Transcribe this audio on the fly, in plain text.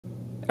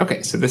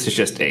Okay, so this is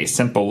just a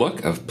simple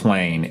look of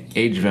playing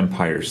Age of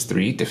Empires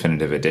 3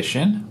 Definitive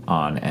Edition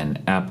on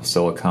an Apple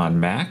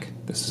Silicon Mac.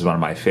 This is one of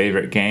my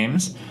favorite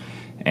games,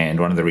 and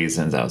one of the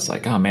reasons I was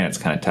like, oh man, it's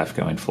kind of tough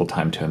going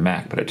full-time to a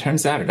Mac, but it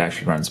turns out it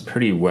actually runs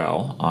pretty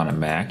well on a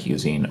Mac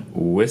using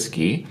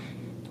Whisky,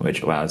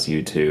 which allows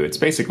you to, it's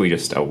basically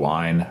just a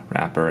wine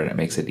wrapper and it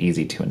makes it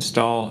easy to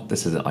install.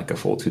 This isn't like a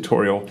full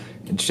tutorial,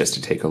 it's just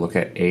to take a look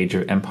at Age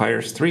of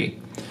Empires 3.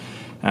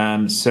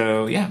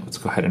 So yeah, let's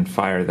go ahead and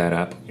fire that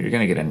up. You're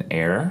going to get an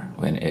error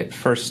when it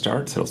first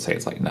starts. It'll say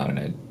it's like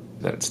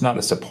that it's not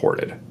a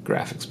supported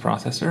graphics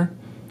processor,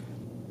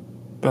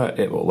 but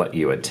it will let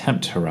you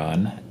attempt to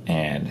run,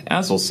 and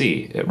as we'll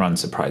see, it runs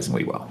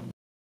surprisingly well.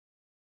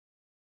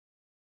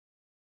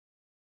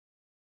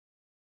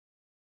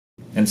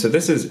 And so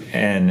this is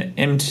an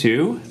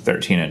M2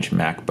 13-inch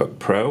MacBook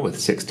Pro with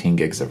 16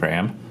 gigs of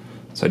RAM.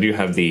 So I do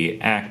have the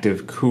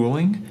active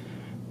cooling,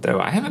 though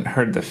I haven't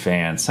heard the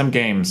fan. Some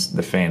games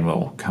the fan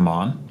will come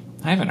on.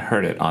 I haven't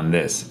heard it on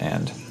this,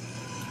 and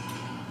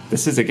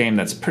this is a game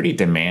that's pretty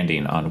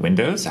demanding on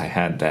Windows. I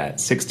had that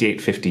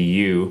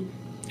 6850U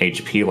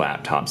HP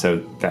laptop, so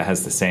that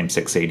has the same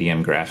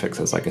 680M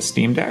graphics as like a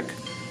Steam Deck,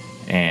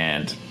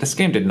 and this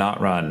game did not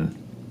run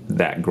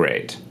that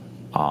great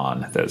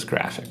on those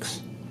graphics.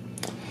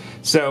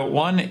 So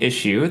one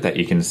issue that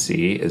you can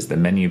see is the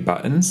menu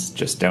buttons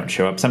just don't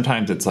show up.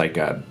 Sometimes it's like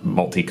a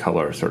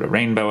multicolor sort of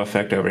rainbow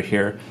effect over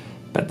here,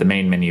 but the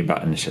main menu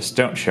buttons just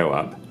don't show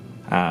up.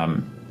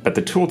 But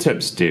the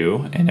tooltips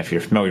do, and if you're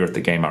familiar with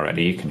the game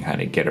already, you can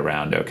kind of get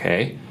around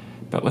okay.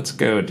 But let's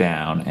go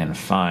down and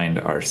find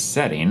our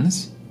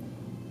settings.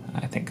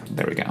 I think,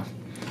 there we go.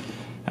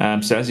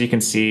 So as you can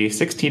see,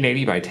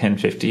 1680 by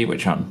 1050,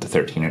 which on the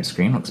 13-inch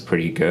screen looks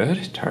pretty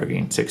good,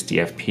 targeting 60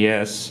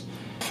 FPS.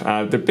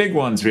 The big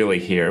ones really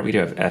here, we do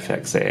have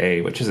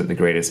FXAA, which isn't the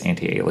greatest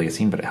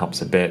anti-aliasing, but it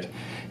helps a bit,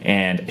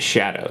 and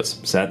shadows.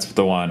 So that's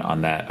the one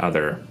on that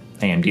other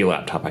AMD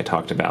laptop I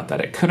talked about,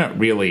 that it couldn't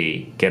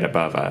really get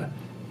above a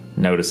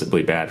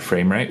noticeably bad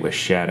frame rate with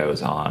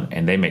shadows on,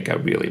 and they make a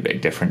really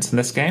big difference in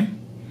this game.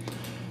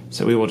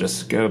 So we will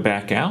just go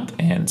back out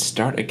and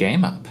start a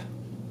game up.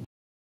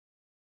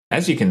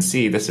 As you can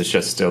see, this is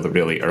just still the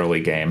really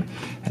early game,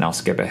 and I'll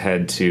skip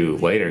ahead to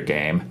later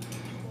game,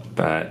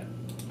 but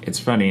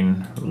it's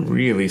running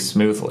really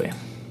smoothly.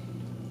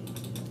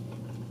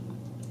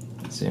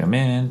 Zoom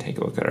in, take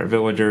a look at our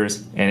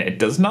villagers, and it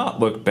does not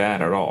look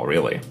bad at all,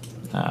 really.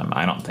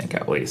 I don't think,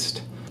 at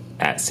least.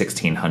 At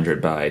 1600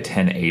 by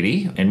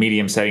 1080 in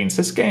medium settings,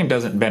 this game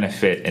doesn't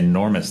benefit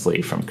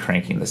enormously from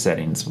cranking the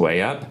settings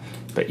way up,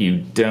 but you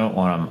don't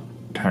want them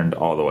turned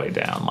all the way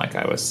down, like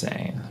I was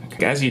saying.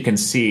 Okay. As you can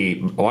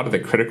see, a lot of the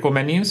critical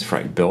menus for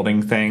like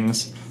building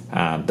things,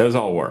 those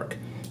all work.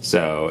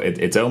 So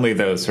it's only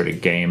those sort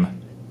of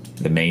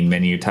the main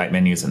menu type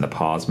menus and the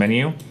pause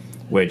menu,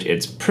 which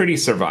it's pretty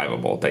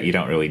survivable that you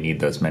don't really need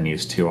those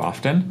menus too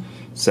often.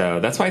 So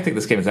that's why I think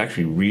this game is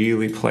actually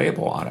really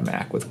playable on a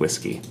Mac with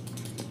Whisky.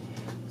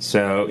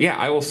 So yeah,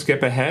 I will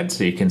skip ahead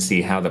so you can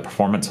see how the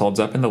performance holds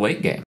up in the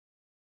late game.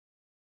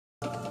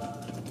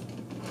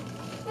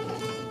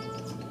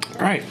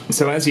 Alright,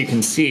 so as you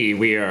can see,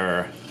 we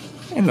are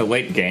in the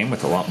late game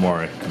with a lot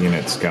more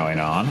units going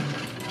on.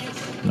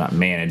 I'm not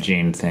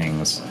managing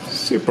things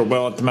super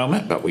well at the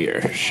moment, but we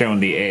are showing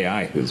the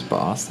AI who's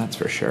boss, that's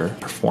for sure.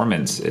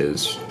 Performance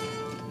is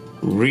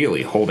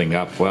really holding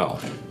up well.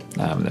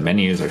 The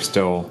menus are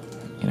still,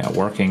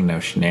 working,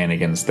 no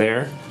shenanigans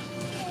there.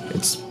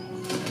 It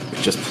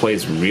just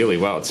plays really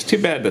well. It's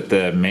too bad that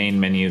the main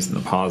menus and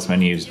the pause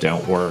menus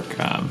don't work.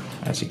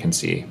 As you can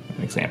see,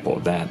 an example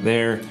of that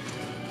there.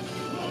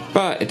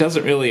 But it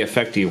doesn't really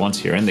affect you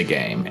once you're in the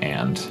game,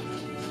 and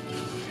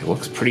it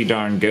looks pretty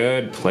darn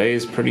good,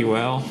 plays pretty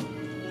well.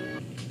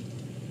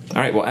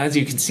 Alright, well, as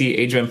you can see,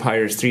 Age of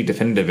Empires 3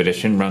 Definitive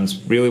Edition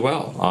runs really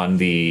well on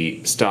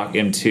the stock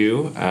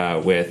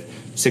M2 with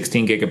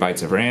 16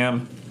 gigabytes of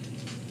RAM.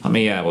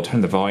 We'll turn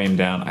the volume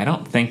down. I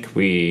don't think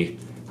we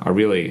are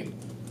really...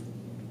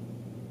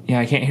 Yeah,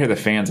 I can't hear the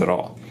fans at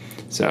all.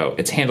 So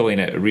it's handling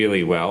it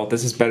really well.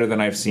 This is better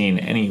than I've seen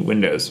any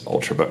Windows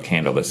Ultrabook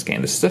handle this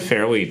game. This is a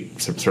fairly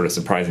sort of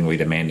surprisingly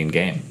demanding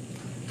game.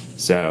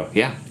 So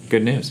yeah,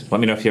 good news.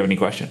 Let me know if you have any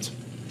questions.